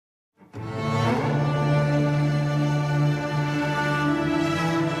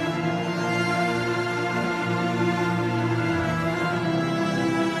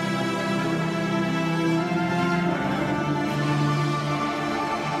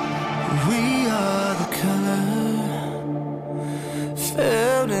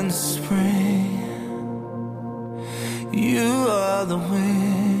spring. You are the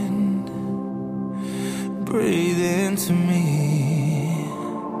wind. Breathe into me.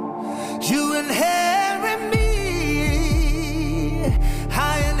 You inherit me.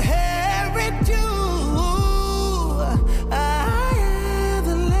 I inherit you. I am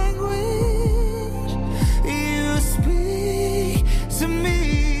the language you speak to me.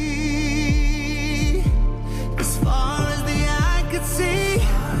 As far as the eye could see,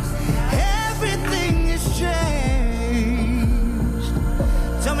 everything is changed.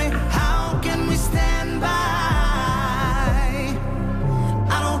 Tell me, how can we stand by?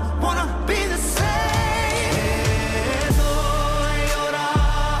 I don't wanna be the same.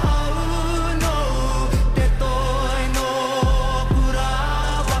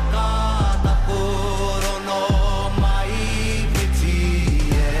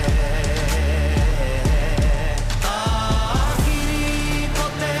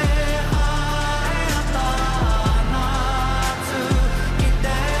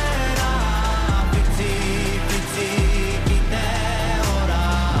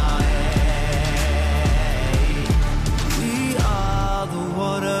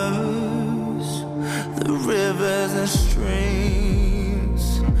 Rivers and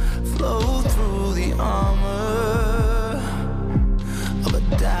streams flow through the armor of a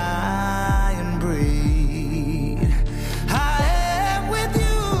dying breed. I am with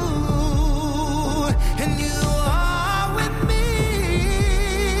you, and you are with me.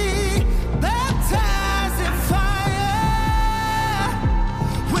 Baptized in fire,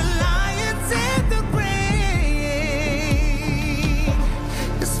 we're lions in the rain.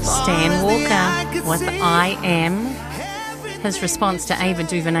 Stan Walker with I Am. His response to Ava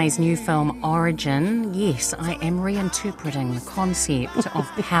DuVernay's new film Origin. Yes, I am reinterpreting the concept of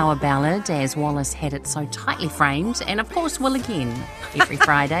power ballad as Wallace had it so tightly framed, and of course will again every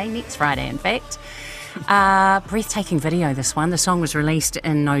Friday, next Friday in fact. Breathtaking video, this one. The song was released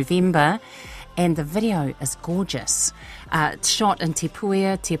in November and the video is gorgeous. It's shot in Te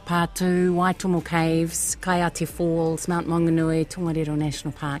Puia, Te Patu, Waitomo Caves, Kaiate Falls, Mount Maunganui, Tongariro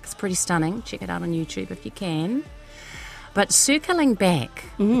National Park. It's pretty stunning. Check it out on YouTube if you can. But circling back,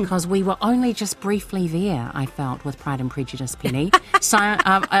 because we were only just briefly there, I felt, with Pride and Prejudice, Penny. So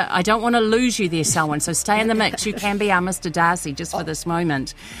I don't want to lose you there, Selwyn, so stay in the mix. You can be our Mr. Darcy just for this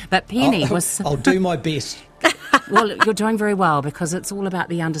moment. But Penny was... I'll do my best. Well, you're doing very well, because it's all about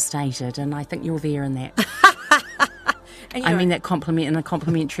the understated, and I think you're there in that. I mean that compliment in a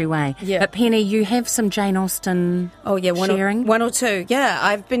complimentary way. Yeah. But Penny, you have some Jane Austen sharing? One or two. Yeah,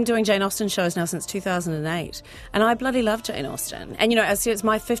 I've been doing Jane Austen shows now since 2008. And I bloody love Jane Austen. And, it's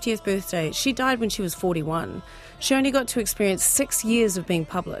my 50th birthday. She died when she was 41. She only got to experience 6 years of being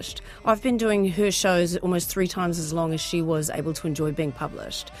published. I've been doing her shows almost 3 times as long as she was able to enjoy being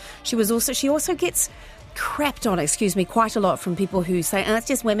published. She also gets crapped on, quite a lot from people who say, it's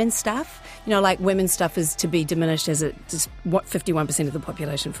just women's stuff. Women's stuff is to be diminished as just 51% of the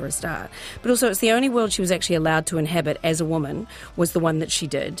population for a start. But also it's the only world she was actually allowed to inhabit as a woman was the one that she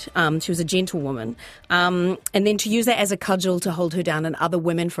did. She was a gentlewoman. And then to use that as a cudgel to hold her down and other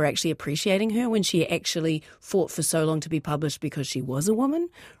women for actually appreciating her when she actually fought for so long to be published because she was a woman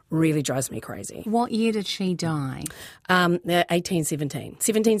really drives me crazy. What year did she die? 1817.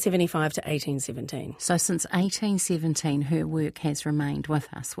 1775 to 1817. So since 1817, her work has remained with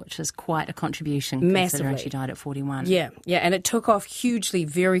us, which is quite a contribution considering Massively. she died at 41. Yeah, and it took off hugely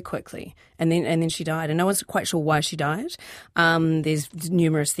very quickly, and then she died, and no one's quite sure why she died. There's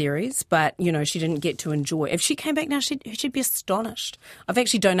numerous theories, but she didn't get to enjoy. If she came back now, she'd be astonished. I've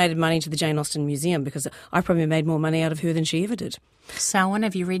actually donated money to the Jane Austen Museum because I probably made more money out of her than she ever did. Selwyn,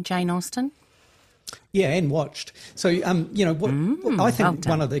 have you read Jane Austen? Yeah, and watched. So, I think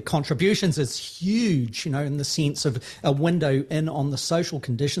one of the contributions is huge, in the sense of a window in on the social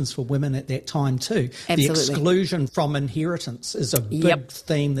conditions for women at that time too. Absolutely. The exclusion from inheritance is a big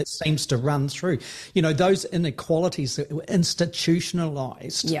theme that seems to run through. Those inequalities that were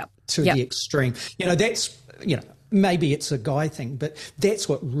institutionalised to the extreme. That's, maybe it's a guy thing, but that's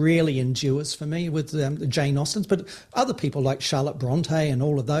what really endures for me with Jane Austen's, but other people like Charlotte Bronte and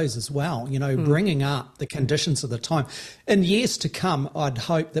all of those as well, bringing up the conditions of the time. In years to come, I'd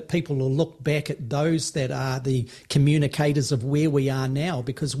hope that people will look back at those that are the communicators of where we are now,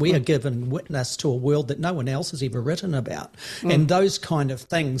 because we are given witness to a world that no one else has ever written about. And those kind of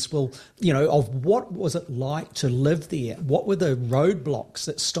things will, of what was it like to live there? What were the roadblocks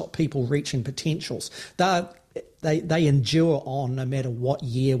that stopped people reaching potentials? They endure on no matter what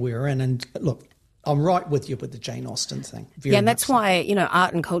year we're in. And look, I'm right with you with the Jane Austen thing. Yeah, and that's why,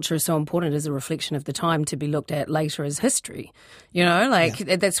 art and culture is so important as a reflection of the time to be looked at later as history.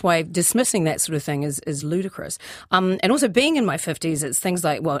 That's why dismissing that sort of thing is ludicrous. And also being in my 50s, it's things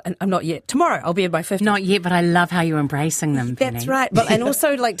like, well, I'm not yet. Tomorrow I'll be in my 50s. Not yet, but I love how you're embracing them, Penny. That's right. But and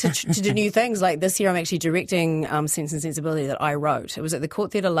also to do new things. Like this year I'm actually directing Sense and Sensibility that I wrote. It was at the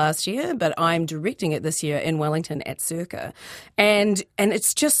Court Theatre last year, but I'm directing it this year in Wellington at Circa. And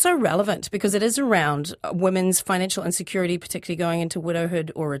it's just so relevant because it is around women's financial insecurity, particularly going into widowhood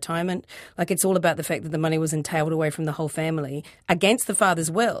or retirement. Like it's all about the fact that the money was entailed away from the whole family against the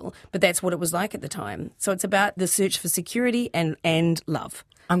father's will, but that's what it was like at the time. So it's about the search for security and love.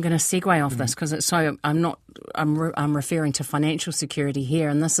 I'm going to segue off this because I'm referring to financial security here,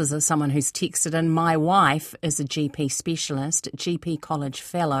 and this is someone who's texted in. My wife is a GP specialist, GP college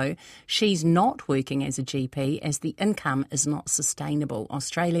fellow. She's not working as a GP as the income is not sustainable.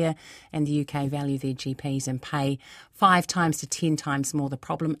 Australia and the UK value their GPs and pay 5 times to 10 times more. The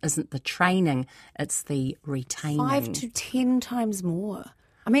problem isn't the training, it's the retaining. 5 to 10 times more.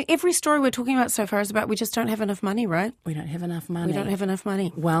 I mean, every story we're talking about so far is about we just don't have enough money, right? We don't have enough money. We don't have enough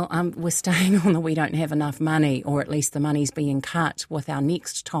money. Well, we're staying on the we don't have enough money, or at least the money's being cut, with our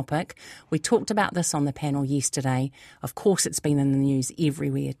next topic. We talked about this on the panel yesterday. Of course, it's been in the news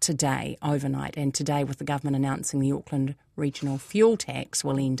everywhere today, overnight, and today with the government announcing the Auckland Regional Fuel tax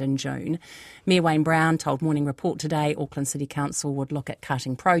will end in June. Mayor Wayne Brown told Morning Report today Auckland City Council would look at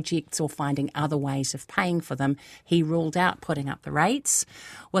cutting projects or finding other ways of paying for them. He ruled out putting up the rates.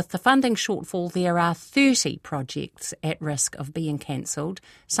 With the funding shortfall, there are 30 projects at risk of being cancelled.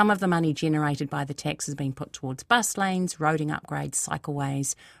 Some of the money generated by the tax has been put towards bus lanes, roading upgrades,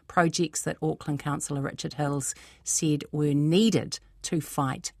 cycleways, projects that Auckland Councillor Richard Hills said were needed to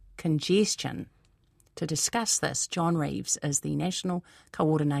fight congestion. To discuss this, John Reeves is the National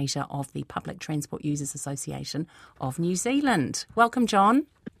Coordinator of the Public Transport Users Association of New Zealand. Welcome, John.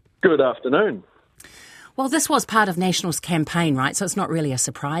 Good afternoon. Well, this was part of National's campaign, right? So it's not really a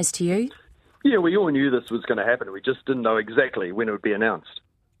surprise to you? Yeah, we all knew this was going to happen. We just didn't know exactly when it would be announced.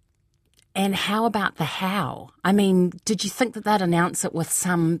 And how about the how? I mean, did you think that they'd announce it with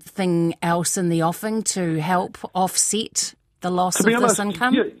something else in the offing to help offset the loss of this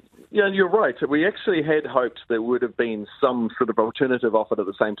income? Yeah, you're right. We actually had hoped there would have been some sort of alternative offered at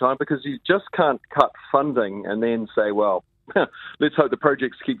the same time, because you just can't cut funding and then say, well, let's hope the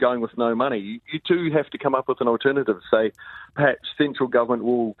projects keep going with no money. You do have to come up with an alternative. Say, perhaps central government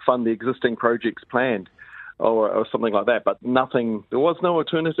will fund the existing projects planned or something like that, but there was no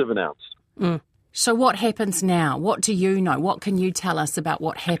alternative announced. Mm. So what happens now? What do you know? What can you tell us about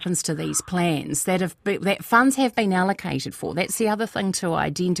what happens to these plans that funds have been allocated for? That's the other thing to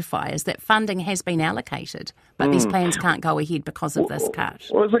identify, is that funding has been allocated, but these plans can't go ahead because of this cut.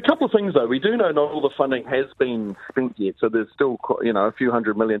 Well, there's a couple of things, though. We do know not all the funding has been spent yet, so there's still a few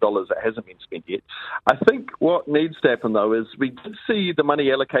 $100 million that hasn't been spent yet. I think what needs to happen, though, is we did see the money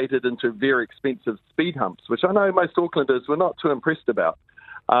allocated into very expensive speed humps, which I know most Aucklanders were not too impressed about.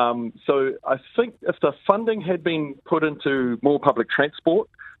 So I think if the funding had been put into more public transport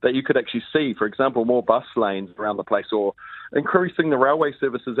that you could actually see, for example, more bus lanes around the place, or increasing the railway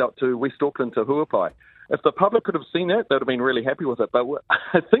services out to West Auckland to Huapai, if the public could have seen that, they'd have been really happy with it. But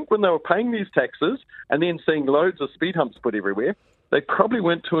I think when they were paying these taxes and then seeing loads of speed humps put everywhere, they probably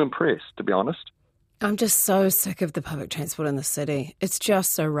weren't too impressed, to be honest. I'm just so sick of the public transport in the city. It's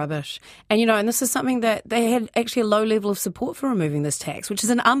just so rubbish. And, and this is something that they had actually a low level of support for removing this tax, which is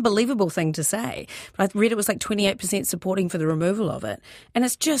an unbelievable thing to say. But I read it was like 28% supporting for the removal of it. And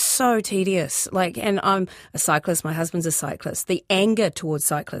it's just so tedious. And I'm a cyclist. My husband's a cyclist. The anger towards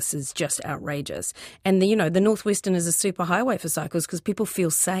cyclists is just outrageous. And, the Northwestern is a super highway for cyclists because people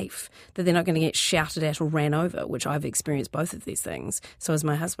feel safe that they're not going to get shouted at or ran over, which I've experienced both of these things. So has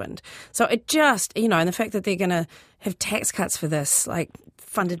my husband. So it just, and the fact that they're going to have tax cuts for this,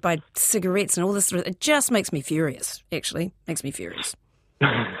 funded by cigarettes and all this, it just makes me furious, actually. Makes me furious.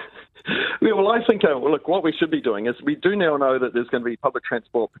 Well, I think, look, what we should be doing is we do now know that there's going to be public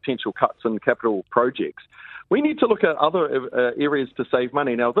transport potential cuts in capital projects. We need to look at other areas to save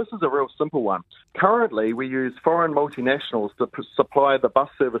money. Now, this is a real simple one. Currently, we use foreign multinationals to supply the bus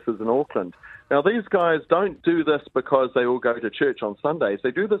services in Auckland. Now, these guys don't do this because they all go to church on Sundays.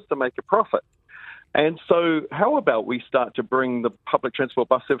 They do this to make a profit. And so how about we start to bring the public transport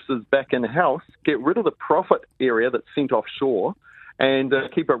bus services back in-house, get rid of the profit area that's sent offshore, and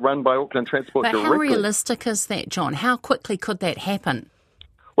keep it run by Auckland Transport directly. But how realistic is that, John? How quickly could that happen?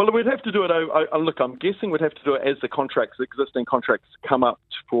 Well, we'd have to do it. Look, I'm guessing we'd have to do it as the existing contracts come up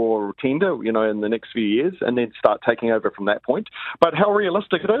for tender, in the next few years, and then start taking over from that point. But how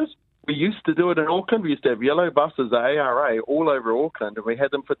realistic it is, We used to do it in Auckland. We used to have yellow buses, ARA, all over Auckland, and we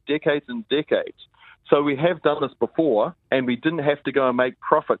had them for decades and decades. So we have done this before, and we didn't have to go and make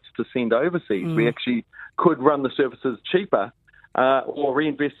profits to send overseas. We actually could run the services cheaper or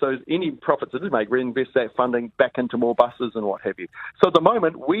reinvest any profits that did make, reinvest that funding back into more buses and what have you. So at the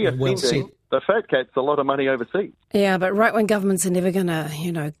moment, we are sending the fat cats a lot of money overseas. Yeah, but right-wing governments are never going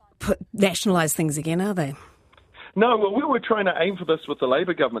to, nationalise things again, are they? No, well, we were trying to aim for this with the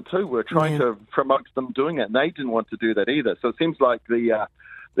Labour government too. We were trying to promote them doing it, and they didn't want to do that either. So it seems like the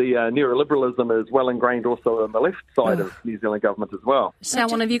neoliberalism is well ingrained also on the left side of New Zealand government as well.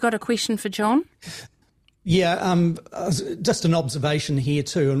 Selwyn, have you got a question for John? Yeah, just an observation here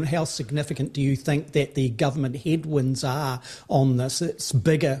too. And how significant do you think that the government headwinds are on this? It's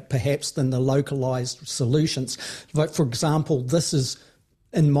bigger perhaps than the localised solutions. But for example, this is,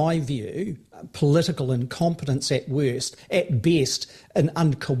 in my view, political incompetence at worst, at best, an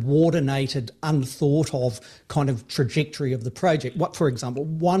uncoordinated, unthought of kind of trajectory of the project. What, for example,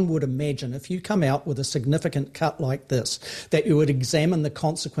 one would imagine if you come out with a significant cut like this, that you would examine the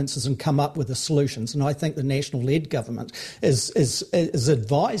consequences and come up with the solutions. And I think the national-led government is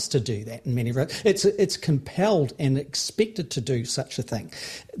advised to do that in many ways. It's compelled and expected to do such a thing.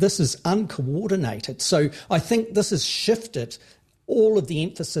 This is uncoordinated. So I think this has shifted all of the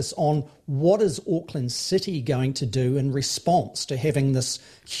emphasis on what is Auckland City going to do in response to having this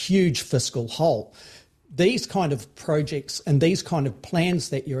huge fiscal hole. These kind of projects and these kind of plans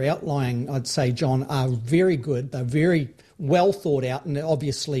that you're outlining, I'd say, John, are very good. They're very well thought out and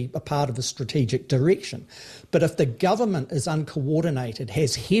obviously a part of a strategic direction. But if the government is uncoordinated,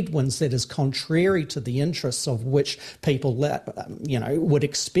 has headwinds that is contrary to the interests of which people, would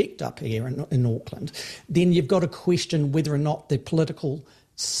expect up here in Auckland, then you've got to question whether or not the political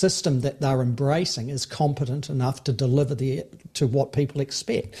system that they're embracing is competent enough to deliver to what people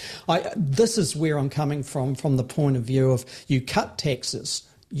expect. This is where I'm coming from the point of view of you cut taxes.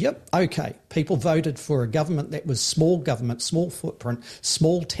 Yep, okay. People voted for a government that was small government, small footprint,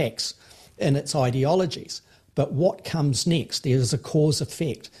 small tax in its ideologies. But what comes next? There's a cause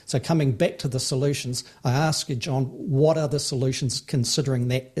effect. So coming back to the solutions, I ask you, John, what are the solutions considering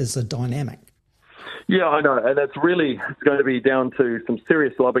that is a dynamic? Yeah, I know, and it's going to be down to some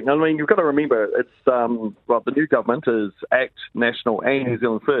serious lobbying. I mean, you've got to remember, it's the new government is ACT, National and New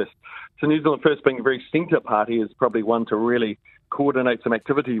Zealand First. So New Zealand First, being a very centre party, is probably one to really coordinate some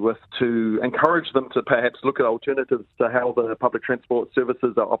activity with, to encourage them to perhaps look at alternatives to how the public transport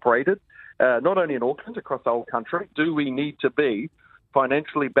services are operated, not only in Auckland, across the whole country. Do we need to be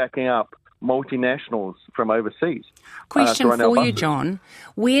financially backing up multinationals from overseas? Question for you, John.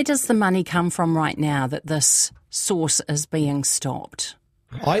 Where does the money come from right now that this source is being stopped?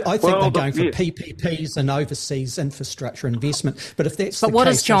 I think they're going for PPPs and overseas infrastructure investment. But if that's what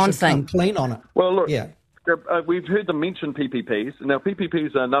does John think? Clean on it. Well, look. Yeah. We've heard them mention PPPs. Now,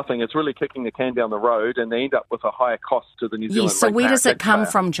 PPPs are nothing. It's really kicking the can down the road, and they end up with a higher cost to the New Zealand. Yes, so where does it come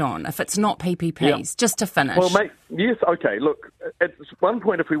from, John, if it's not PPPs? Just to finish. Well, mate, yes, okay. Look, at one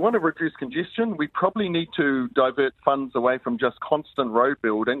point, if we want to reduce congestion, we probably need to divert funds away from just constant road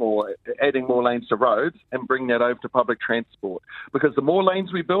building or adding more lanes to roads and bring that over to public transport. Because the more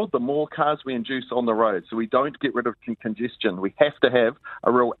lanes we build, the more cars we induce on the road. So we don't get rid of congestion. We have to have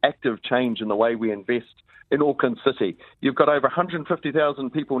a real active change in the way we invest in Auckland City. You've got over 150,000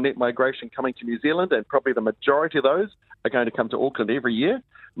 people net migration coming to New Zealand, and probably the majority of those are going to come to Auckland every year.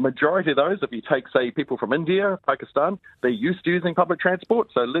 Majority of those, if you take, say, people from India, Pakistan, they're used to using public transport,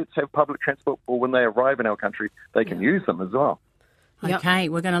 so let's have public transport for when they arrive in our country, they can use them as well. Okay,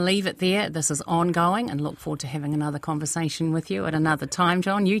 we're going to leave it there. This is ongoing and look forward to having another conversation with you at another time,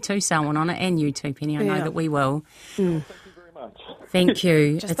 John. You too, Selwyn, on it, and you too, Penny. I know that we will. Thank you very much. Thank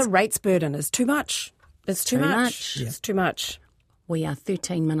you. Just the rates burden is too much. It's too much. Yeah. It's too much. We are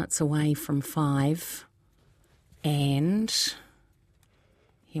 13 minutes away from 5, and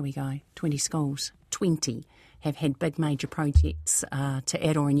here we go. 20 schools, 20 have had big major projects to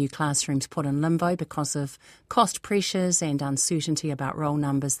add or renew classrooms put in limbo because of cost pressures and uncertainty about roll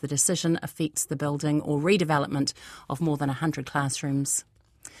numbers. The decision affects the building or redevelopment of more than 100 classrooms,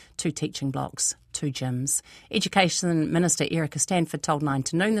 2 teaching blocks, 2 gyms. Education Minister Erica Stanford told 9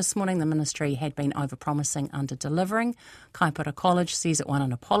 to Noon this morning the ministry had been overpromising, under-delivering. Kaipara College says it won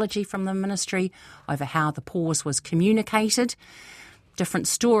an apology from the ministry over how the pause was communicated. Different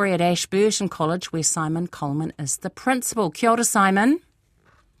story at Ashburton College, where Simon Coleman is the principal. Kia ora, Simon.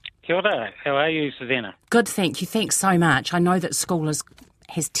 Kia ora. How are you, Susana? Good, thank you. Thanks so much. I know that school has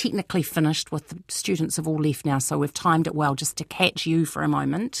technically finished, with the students have all left now, so we've timed it well just to catch you for a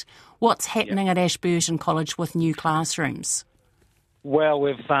moment. What's happening at Ashburton College with new classrooms? Well,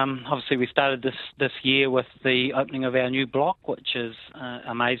 we've obviously we started this year with the opening of our new block, which is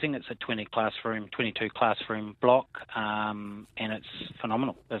amazing. It's a 22 classroom block, and it's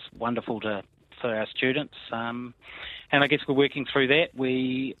phenomenal. It's wonderful for our students, and I guess we're working through that.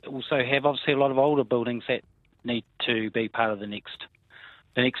 We also have obviously a lot of older buildings that need to be part of the next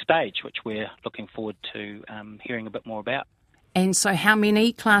stage, which we're looking forward to hearing a bit more about. And so how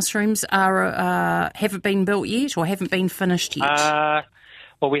many classrooms haven't been built yet or haven't been finished yet?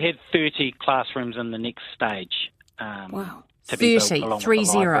 Well, we had 30 classrooms in the next stage. Wow. To be built 30, along with 30.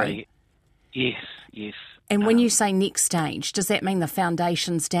 the library. Yes. And when you say next stage, does that mean the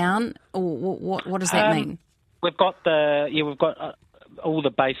foundation's down, or what does that mean? We've got all the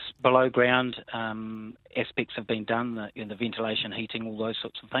base below ground aspects have been done, the ventilation, heating, all those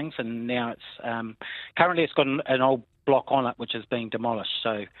sorts of things, and now it's currently it's got an old block on it which is being demolished.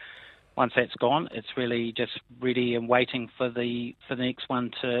 So once that's gone, it's really just ready and waiting for the next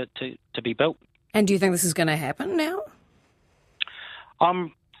one to be built. And do you think this is going to happen now?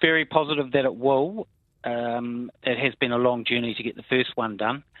 I'm very positive that it will. It has been a long journey to get the first one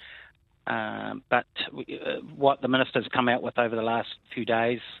done. But what the minister's come out with over the last few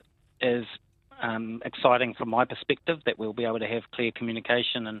days is exciting from my perspective, that we'll be able to have clear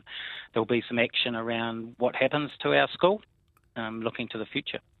communication and there'll be some action around what happens to our school, looking to the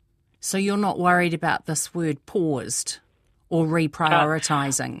future. So you're not worried about this word paused or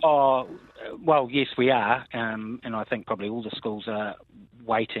reprioritising? Well, yes, we are, and I think probably all the schools are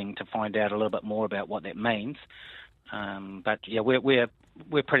waiting to find out a little bit more about what that means. But yeah, we're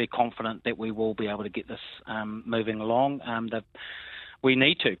pretty confident that we will be able to get this moving along. We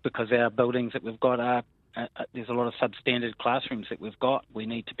need to, because our buildings that we've got there's a lot of substandard classrooms that we've got. We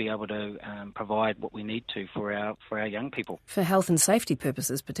need to be able to provide what we need to for our young people. For health and safety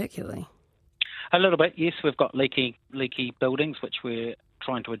purposes, particularly. A little bit, yes. We've got leaky buildings which we're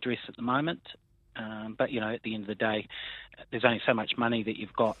trying to address at the moment. But, at the end of the day, there's only so much money that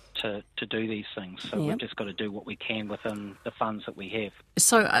you've got to do these things. So we've just got to do what we can within the funds that we have.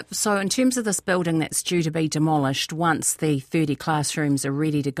 So in terms of this building that's due to be demolished, once the 30 classrooms are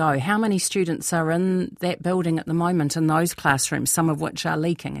ready to go, how many students are in that building at the moment in those classrooms, some of which are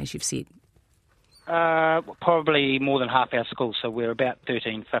leaking, as you've said? Probably more than half our schools, so we're about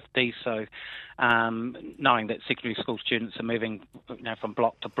 1,350. So knowing that secondary school students are moving from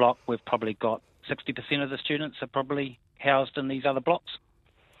block to block, we've probably got 60% of the students are probably housed in these other blocks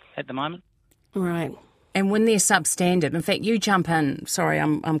at the moment. Right. And when they're substandard, in fact, you jump in. Sorry,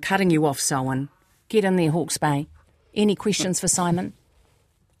 I'm cutting you off, Selwyn. Get in there, Hawke's Bay. Any questions for Simon?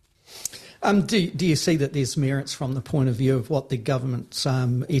 Do you see that there's merits from the point of view of what the government's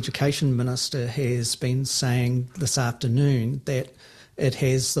education minister has been saying this afternoon, that it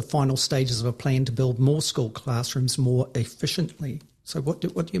has the final stages of a plan to build more school classrooms more efficiently? So what do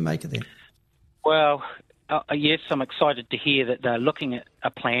you make of that? Well, yes, I'm excited to hear that they're looking at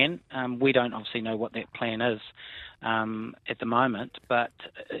a plan. We don't obviously know what that plan is at the moment, but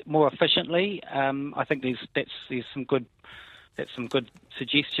more efficiently, I think there's some good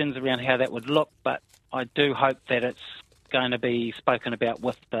suggestions around how that would look. But I do hope that it's going to be spoken about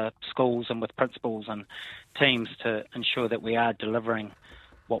with the schools and with principals and teams to ensure that we are delivering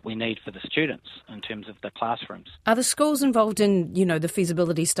what we need for the students in terms of the classrooms. Are the schools involved in, the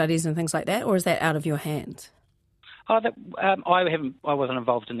feasibility studies and things like that, or is that out of your hands? I wasn't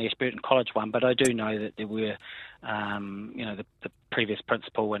involved in the Ashburton College one, but I do know that there were, the previous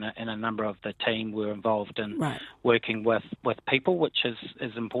principal and a number of the team were involved in working with people, which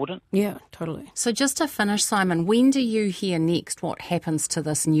is important. Yeah, totally. So just to finish, Simon, when do you hear next what happens to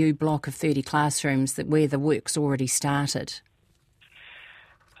this new block of 30 classrooms where the work's already started?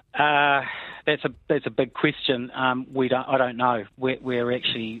 That's a big question. I don't know. We're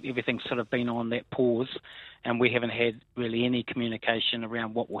actually, everything's sort of been on that pause, and we haven't had really any communication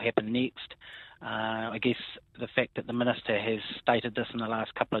around what will happen next. I guess the fact that the minister has stated this in the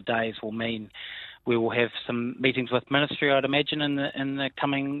last couple of days will mean we will have some meetings with ministry, I'd imagine, in the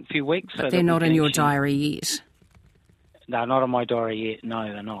coming few weeks. But they're not in your diary yet? No, not in my diary yet.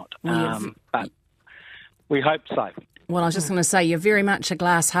 No, they're not. Well, but we hope so. Well, I was just going to say, you're very much a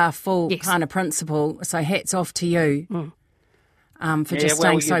glass half full kind of principal, so hats off to you for just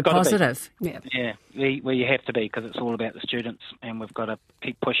staying so positive. Yeah, well, you have to be, because it's all about the students, and we've got to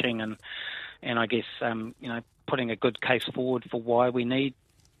keep pushing and I guess, putting a good case forward for why we need,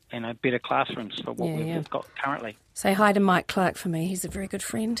 better classrooms for what we've got currently. Say hi to Mike Clark for me. He's a very good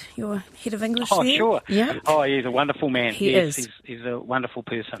friend. Your head of English. Oh, there. Sure. Yeah. Oh, he's a wonderful man. He is. He's a wonderful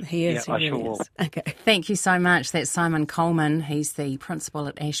person. He is. Yeah, he I sure really will. Okay. Thank you so much. That's Simon Coleman. He's the principal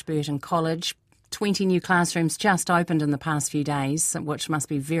at Ashburton College. 20 new classrooms just opened in the past few days, which must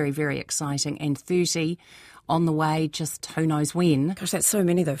be very, very exciting, and 30 on the way, just who knows when. Gosh, that's so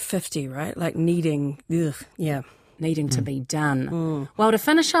many though, 50, right? Like needing to be done. Well, to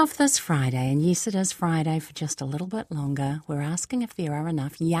finish off this Friday, and yes, it is Friday for just a little bit longer, we're asking if there are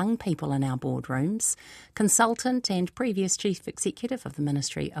enough young people in our boardrooms. Consultant and previous Chief Executive of the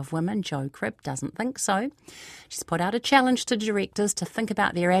Ministry of Women, Jo Cribb, doesn't think so. She's put out a challenge to directors to think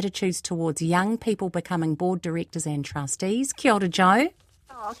about their attitudes towards young people becoming board directors and trustees. Kia ora, Jo.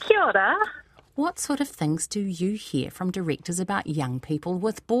 Oh, kia ora. What sort of things do you hear from directors about young people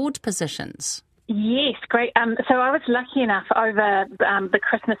with board positions? Yes, great. So I was lucky enough over the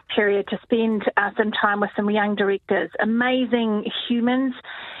Christmas period to spend some time with some young directors, amazing humans,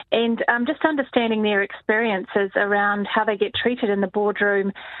 and just understanding their experiences around how they get treated in the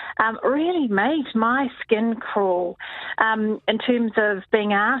boardroom really made my skin crawl in terms of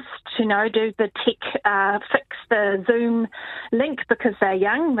being asked to do the tech, fix the Zoom link because they're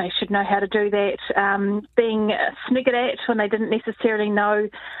young, they should know how to do that, being sniggered at when they didn't necessarily know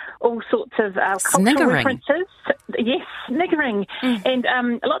all sorts of cultural references. Yes, sniggering. And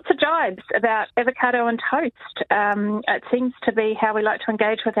lots of jibes about avocado and toast. It seems to be how we like to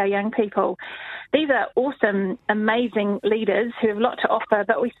engage with our young people. These are awesome, amazing leaders who have a lot to offer,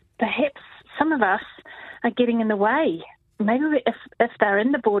 but perhaps some of us are getting in the way. Maybe if they're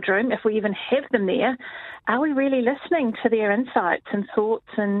in the boardroom, if we even have them there, are we really listening to their insights and thoughts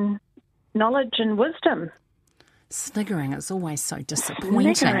and knowledge and wisdom? Sniggering, it's always so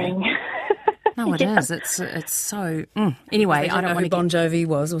disappointing. Sniggering. No, it is. It's so... Anyway, I don't want to Bon Jovi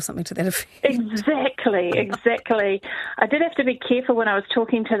was or something to that effect. Exactly. I did have to be careful when I was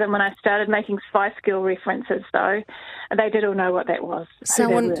talking to them when I started making Spice Girl references, though. They did all know what that was. So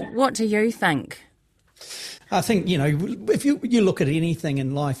what do you think? I think, if you look at anything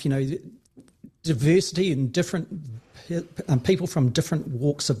in life, diversity and different people from different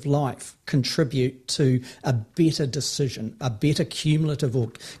walks of life contribute to a better decision, a better cumulative or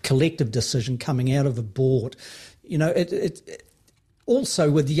collective decision coming out of a board.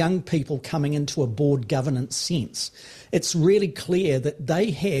 Also with young people coming into a board governance sense, it's really clear that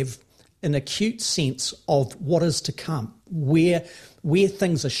they have an acute sense of what is to come, where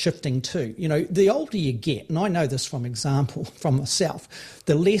things are shifting to. The older you get, and I know this from example from myself,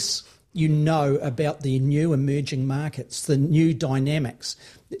 the less you know about the new emerging markets, the new dynamics.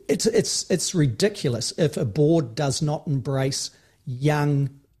 It's ridiculous if a board does not embrace young,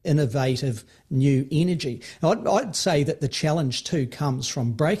 innovative, new energy. I'd say that the challenge too comes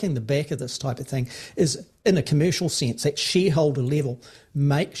from breaking the back of this type of thing is in a commercial sense, at shareholder level,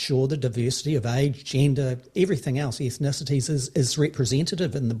 make sure the diversity of age, gender, everything else, ethnicities is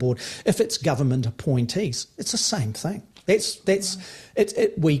representative in the board. If it's government appointees, it's the same thing.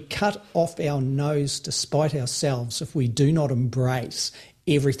 We cut off our nose to spite ourselves if we do not embrace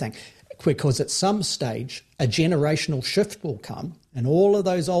everything, because at some stage a generational shift will come and all of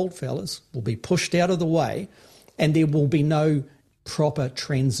those old fellas will be pushed out of the way and there will be no proper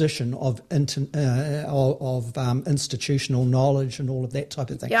transition of institutional knowledge and all of that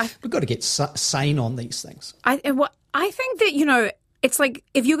type of thing. Yeah. We've got to get sane on these things. I think that, it's like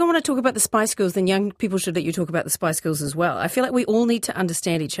if you're going to talk about the Spice Girls, then young people should let you talk about the Spice Girls as well. I feel like we all need to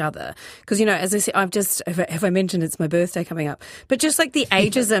understand each other because, as I said, have I mentioned it's my birthday coming up? But just like the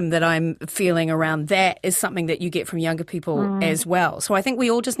ageism that I'm feeling around that is something that you get from younger people as well. So I think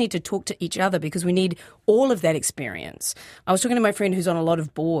we all just need to talk to each other because we need all of that experience. I was talking to my friend who's on a lot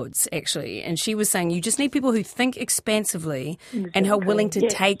of boards actually, and she was saying you just need people who think expansively and who are willing to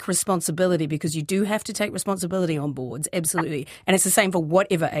take responsibility because you do have to take responsibility on boards, absolutely. And it's the same for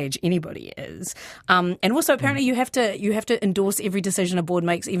whatever age anybody is. And also apparently you have to endorse every decision a board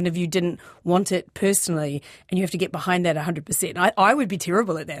makes even if you didn't want it personally, and you have to get behind that 100%. I would be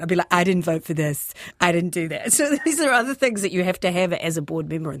terrible at that. I'd be like, I didn't vote for this. I didn't do that. So these are other things that you have to have as a board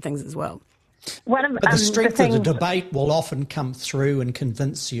member and things as well. But the strength of the debate will often come through and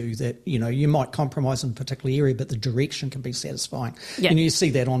convince you that, you might compromise in a particular area, but the direction can be satisfying. Yeah. And you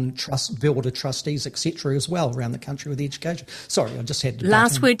see that on board of trustees, etc. as well around the country with education. Sorry, I just had to...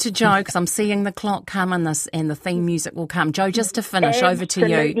 Last word to Jo, because I'm seeing the clock come and the theme music will come. Jo, just to finish, over to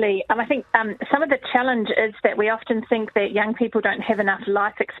you. Absolutely. I think some of the challenge is that we often think that young people don't have enough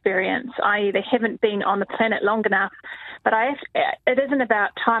life experience, i.e. they haven't been on the planet long enough. But it isn't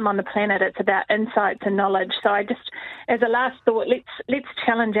about time on the planet, it's about insights and knowledge. So I just, as a last thought, let's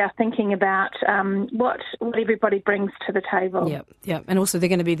challenge our thinking about what everybody brings to the table. Yeah. And also they're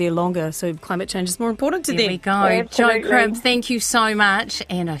going to be there longer, so climate change is more important to them. There we go. Jo Cribb, thank you so much.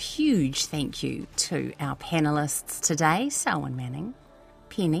 And a huge thank you to our panellists today, Selwyn Manning.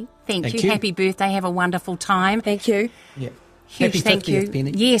 Penny, thank you. you. Happy birthday. Have a wonderful time. Thank you. Yeah. Huge Happy thank 50th, you.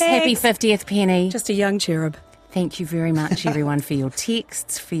 Penny. Yes, Thanks. happy 50th, Penny. Just a young cherub. Thank you very much, everyone, for your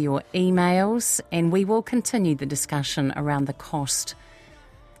texts, for your emails, and we will continue the discussion around the cost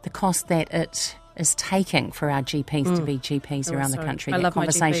that it is taking for our GPs to be GPs around the country. I That love my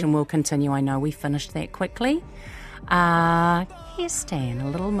conversation GP. will continue. I know we finished that quickly. Here's Stan, a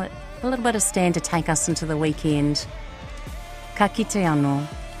little bit of Stan to take us into the weekend. Ka kite anō.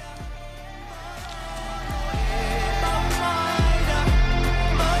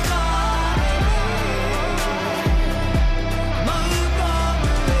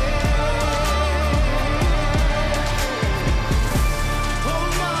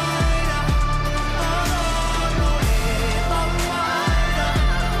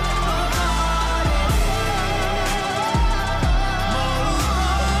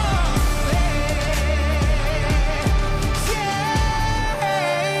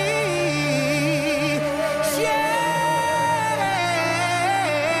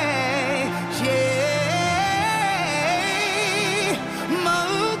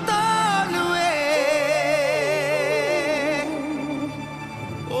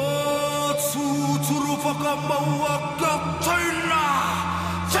 Whakamaua ka taina